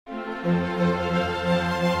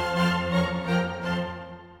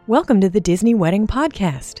Welcome to the Disney Wedding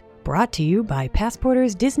Podcast, brought to you by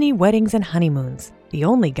Passporter's Disney Weddings and Honeymoons, the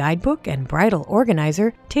only guidebook and bridal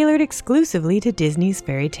organizer tailored exclusively to Disney's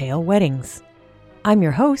fairy tale weddings. I'm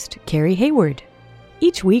your host, Carrie Hayward.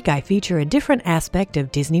 Each week I feature a different aspect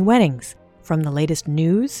of Disney weddings, from the latest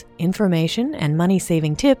news, information, and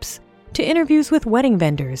money-saving tips, to interviews with wedding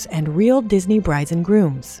vendors and real Disney brides and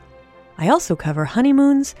grooms. I also cover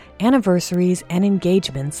honeymoons, anniversaries, and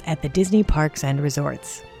engagements at the Disney parks and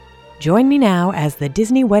resorts. Join me now as the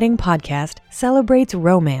Disney Wedding Podcast celebrates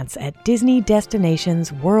romance at Disney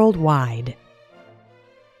destinations worldwide.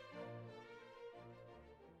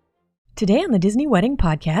 Today on the Disney Wedding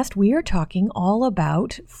Podcast, we are talking all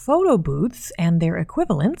about photo booths and their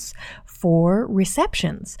equivalents for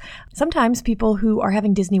receptions. Sometimes people who are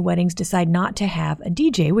having Disney weddings decide not to have a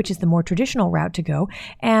DJ, which is the more traditional route to go,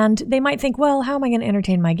 and they might think, well, how am I going to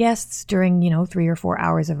entertain my guests during, 3 or 4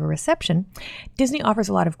 hours of a reception? Disney offers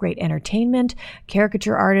a lot of great entertainment,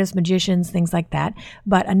 caricature artists, magicians, things like that,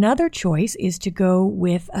 but another choice is to go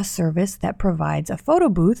with a service that provides a photo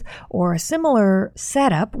booth or a similar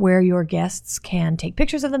setup where your guests can take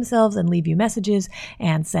pictures of themselves and leave you messages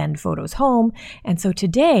and send photos home. And so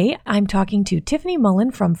today I'm talking to Tiffany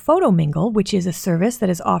Mullen from PhotoMingle, which is a service that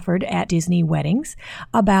is offered at Disney weddings,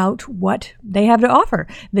 about what they have to offer,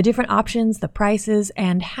 the different options, the prices,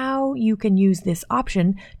 and how you can use this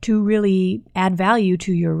option to really add value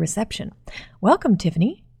to your reception. Welcome,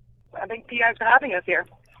 Tiffany. Thank you guys for having us here.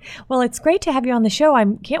 Well, it's great to have you on the show. I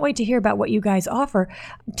can't wait to hear about what you guys offer.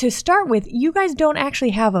 To start with, you guys don't actually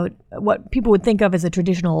have what people would think of as a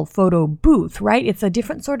traditional photo booth, right? It's a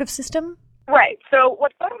different sort of system? Right. So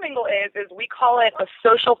what PhotoMingle is we call it a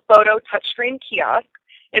social photo touchscreen kiosk.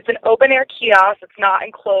 It's an open-air kiosk. It's not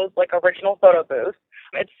enclosed like original photo booths.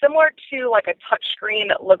 It's similar to like a touchscreen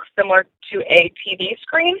that looks similar to a TV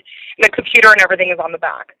screen. And the computer and everything is on the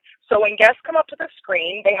back. So when guests come up to the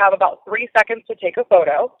screen, they have about 3 seconds to take a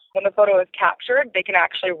photo. When the photo is captured, they can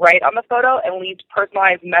actually write on the photo and leave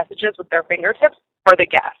personalized messages with their fingertips for the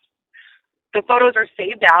guests. The photos are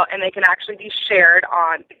saved out, and they can actually be shared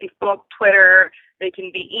on Facebook, Twitter. They can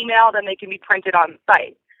be emailed, and they can be printed on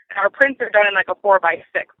site. And our prints are done in like a 4x6,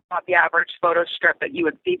 not the average photo strip that you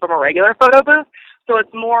would see from a regular photo booth. So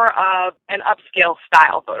it's more of an upscale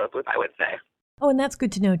style photo booth, I would say. Oh, and that's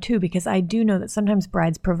good to know, too, because I do know that sometimes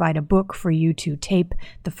brides provide a book for you to tape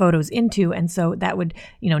the photos into. And so that would,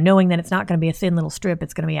 knowing that it's not going to be a thin little strip,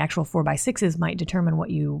 it's going to be actual 4x6s might determine what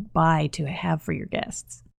you buy to have for your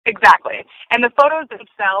guests. Exactly. And the photos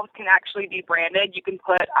themselves can actually be branded. You can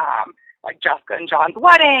put like Jessica and John's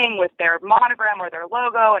wedding with their monogram or their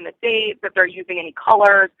logo and the dates. If they're using any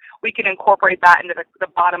colors, we can incorporate that into the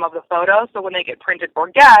bottom of the photo. So when they get printed for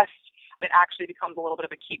guests, it actually becomes a little bit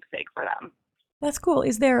of a keepsake for them. That's cool.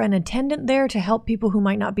 Is there an attendant there to help people who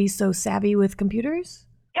might not be so savvy with computers?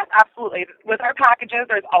 Yes, absolutely. With our packages,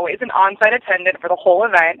 there's always an on-site attendant for the whole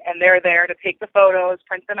event, and they're there to take the photos,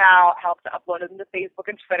 print them out, help to upload them to Facebook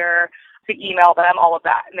and Twitter, to email them, all of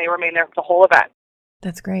that, and they remain there for the whole event.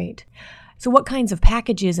 That's great. So what kinds of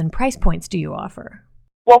packages and price points do you offer?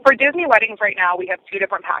 Well, for Disney weddings right now, we have 2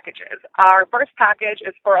 different packages. Our first package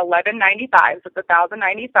is for $1,195, so it's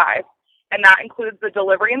 $1,095. And that includes the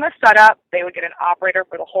delivery and the setup. They would get an operator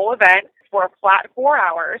for the whole event for a flat 4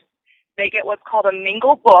 hours. They get what's called a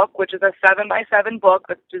Mingle book, which is a 7x7 book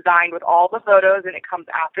that's designed with all the photos, and it comes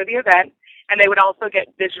after the event. And they would also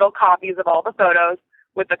get digital copies of all the photos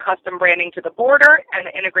with the custom branding to the border and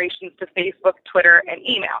the integrations to Facebook, Twitter, and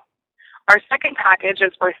email. Our second package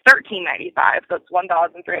is for $1,395, so it's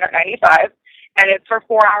 $1,395. And it's for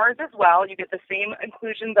 4 hours as well. You get the same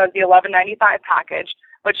inclusions as the $1,195 package,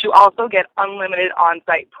 but you also get unlimited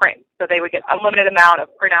on-site print. So they would get unlimited amount of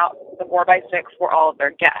printouts, the 4x6 for all of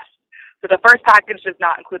their guests. So the first package does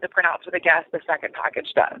not include the printouts for the guests. The second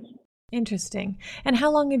package does. Interesting. And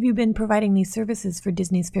how long have you been providing these services for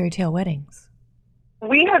Disney's Fairy Tale Weddings?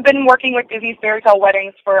 We have been working with Disney's Fairy Tale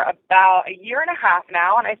Weddings for about 1.5 years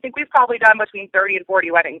now, and I think we've probably done between 30 and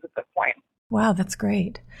 40 weddings at this point. Wow, that's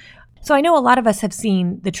great. So I know a lot of us have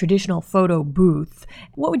seen the traditional photo booth.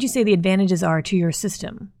 What would you say the advantages are to your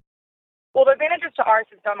system? Well, the advantages to our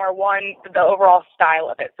system are, one, the overall style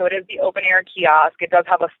of it. So it is the open-air kiosk. It does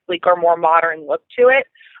have a sleeker, more modern look to it.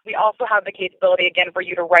 We also have the capability, again, for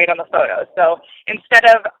you to write on the photos. So instead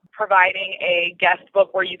of providing a guest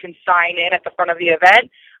book where you can sign in at the front of the event,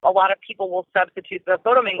 a lot of people will substitute the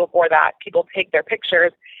PhotoMingle for that. People take their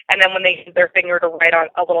pictures, and then when they use their finger to write on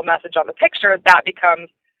a little message on the picture, that becomes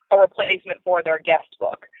a replacement for their guest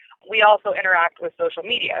book. We also interact with social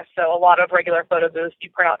media. So a lot of regular photo booths, you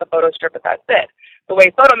print out the photo strip and that's it. The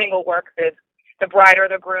way Photo Mingle works is the bride or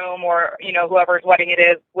the groom or, whoever's wedding it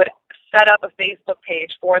is would set up a Facebook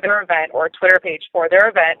page for their event or a Twitter page for their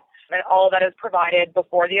event, and all that is provided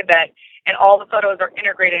before the event, and all the photos are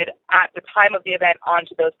integrated at the time of the event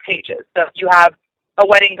onto those pages. So if you have a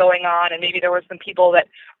wedding going on and maybe there were some people that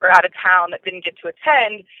were out of town that didn't get to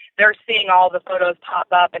attend, they're seeing all the photos pop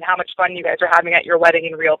up and how much fun you guys are having at your wedding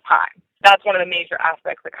in real time. That's one of the major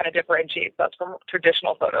aspects that kind of differentiates us from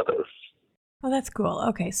traditional photo booths. Oh, that's cool.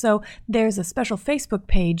 Okay, so there's a special Facebook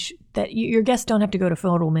page that your guests don't have to go to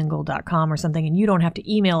photomingle.com or something, and you don't have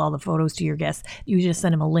to email all the photos to your guests. You just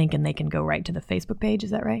send them a link and they can go right to the Facebook page.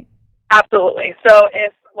 Is that right? Absolutely. So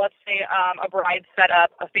if, let's say, a bride set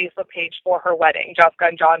up a Facebook page for her wedding, Jessica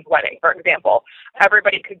and John's wedding, for example,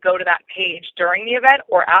 everybody could go to that page during the event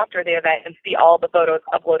or after the event and see all the photos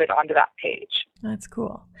uploaded onto that page. That's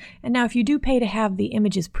cool. And now if you do pay to have the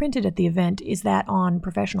images printed at the event, is that on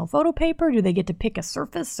professional photo paper? Do they get to pick a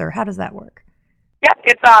surface, or how does that work? Yep,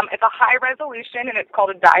 it's a high resolution, and it's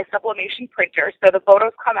called a dye sublimation printer. So the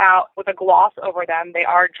photos come out with a gloss over them. They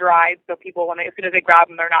are dried, so people, as soon as they grab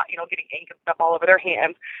them, they're not, getting ink and stuff all over their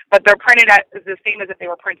hands. But they're printed the same as if they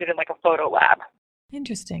were printed in like a photo lab.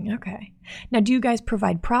 Interesting. Okay. Now, do you guys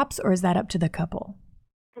provide props, or is that up to the couple?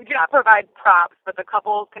 We do not provide props, but the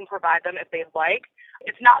couples can provide them if they'd like.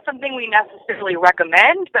 It's not something we necessarily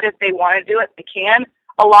recommend, but if they want to do it, they can.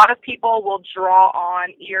 A lot of people will draw on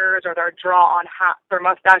ears or they'll draw on their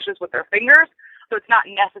mustaches with their fingers. So it's not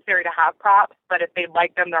necessary to have props, but if they'd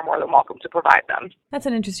like them, they're more than welcome to provide them. That's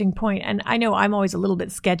an interesting point. And I know I'm always a little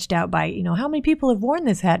bit sketched out by, how many people have worn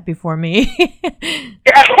this hat before me?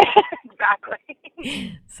 Yeah,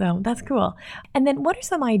 exactly. So that's cool. And then what are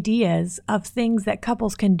some ideas of things that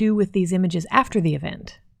couples can do with these images after the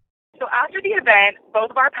event? So after the event,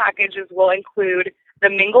 both of our packages will include the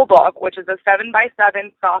Mingle book, which is a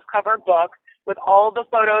 7x7 softcover book with all the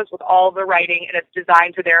photos, with all the writing, and it's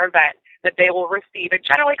designed to their event that they will receive. It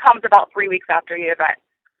generally comes about 3 weeks after the event.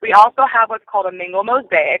 We also have what's called a Mingle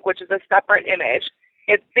mosaic, which is a separate image.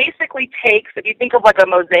 It basically takes, if you think of like a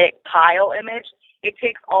mosaic tile image, it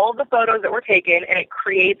takes all of the photos that were taken and it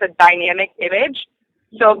creates a dynamic image.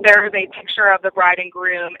 So if there is a picture of the bride and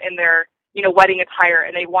groom in their wedding attire,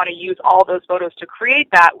 and they want to use all those photos to create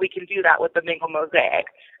that, we can do that with the Mingle mosaic.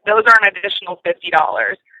 Those are an additional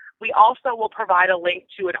 $50. We also will provide a link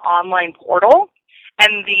to an online portal,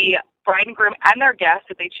 and the bride and groom and their guests,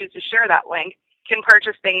 if they choose to share that link, can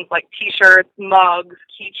purchase things like T-shirts, mugs,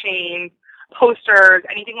 keychains, posters,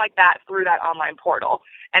 anything like that through that online portal.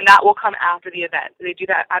 And that will come after the event. So they do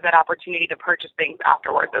have that opportunity to purchase things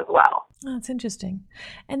afterwards as well. Oh, that's interesting.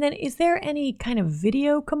 And then is there any kind of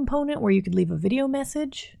video component where you could leave a video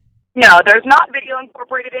message? No, there's not video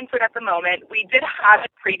incorporated into it at the moment. We did have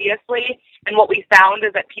it previously, and what we found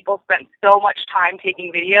is that people spent so much time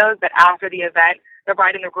taking videos that after the event, the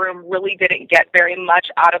bride and the groom really didn't get very much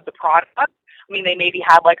out of the product. I mean, they maybe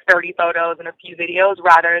had like 30 photos and a few videos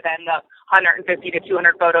rather than the 150 to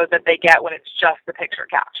 200 photos that they get when it's just the picture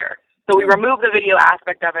capture. So we removed the video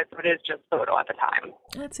aspect of it, so it is just photo at the time.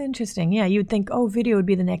 That's interesting. Yeah, you would think, video would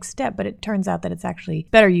be the next step, but it turns out that it's actually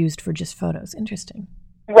better used for just photos. Interesting.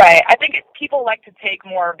 Right. I think people like to take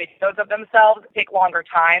more videos of themselves, take longer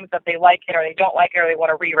time. So if they like it or they don't like it or they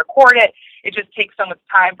want to re-record it, it just takes so much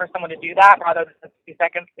time for someone to do that rather than 60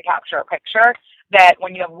 seconds to capture a picture, that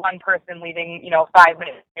when you have one person leaving, 5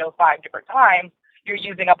 minutes, 5 different times, you're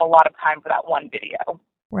using up a lot of time for that one video.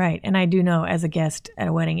 Right. And I do know as a guest at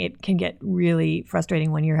a wedding, it can get really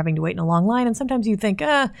frustrating when you're having to wait in a long line. And sometimes you think,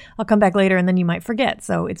 I'll come back later, and then you might forget.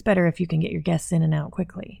 So it's better if you can get your guests in and out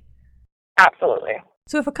quickly. Absolutely.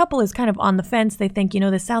 So if a couple is kind of on the fence, they think,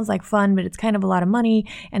 this sounds like fun, but it's kind of a lot of money,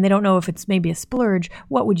 and they don't know if it's maybe a splurge,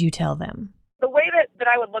 what would you tell them? The way that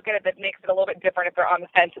I would look at it that makes it a little bit different if they're on the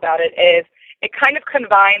fence about it is it kind of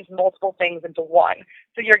combines multiple things into one.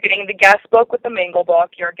 So you're getting the guest book with the Mingle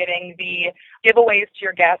book, you're getting the giveaways to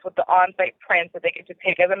your guests with the on-site prints that they get to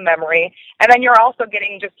take as a memory, and then you're also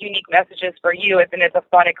getting just unique messages for you, and it's a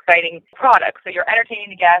fun, exciting product. So you're entertaining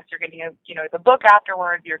the guests, you're getting the book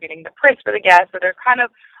afterwards, you're getting the prints for the guests, so there's kind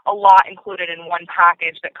of a lot included in one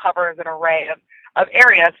package that covers an array of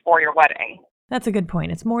areas for your wedding. That's a good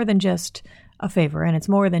point. It's more than just a favor, and it's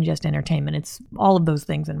more than just entertainment. It's all of those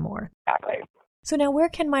things and more. Exactly. So now where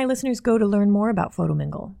can my listeners go to learn more about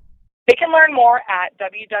Photomingle? They can learn more at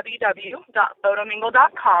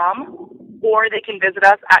www.photomingle.com, or they can visit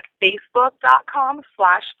us at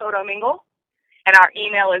facebook.com/photomingle. And our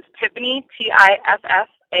email is Tiffany, Tiffany,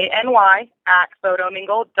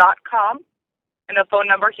 @photomingle.com. And the phone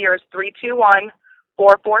number here is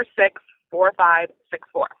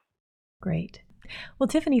 446-4564. Great. Well,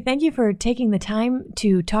 Tiffany, thank you for taking the time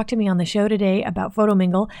to talk to me on the show today about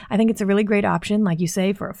PhotoMingle. I think it's a really great option, like you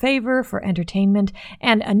say, for a favor, for entertainment,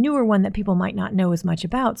 and a newer one that people might not know as much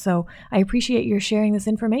about. So I appreciate your sharing this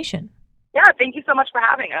information. Yeah, thank you so much for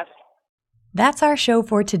having us. That's our show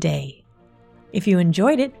for today. If you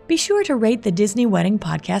enjoyed it, be sure to rate the Disney Wedding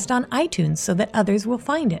Podcast on iTunes so that others will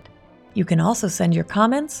find it. You can also send your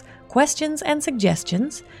comments, questions, and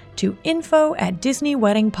suggestions to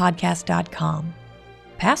info@disneyweddingpodcast.com.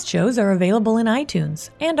 Past shows are available in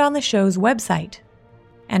iTunes and on the show's website.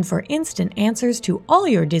 And for instant answers to all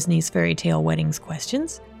your Disney's Fairy Tale Weddings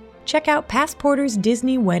questions, check out Passporter's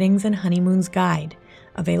Disney Weddings and Honeymoons Guide,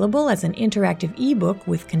 available as an interactive ebook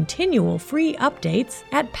with continual free updates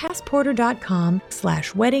at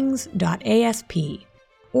passporter.com/weddings.asp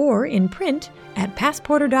or in print at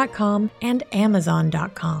passporter.com and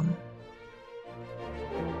amazon.com.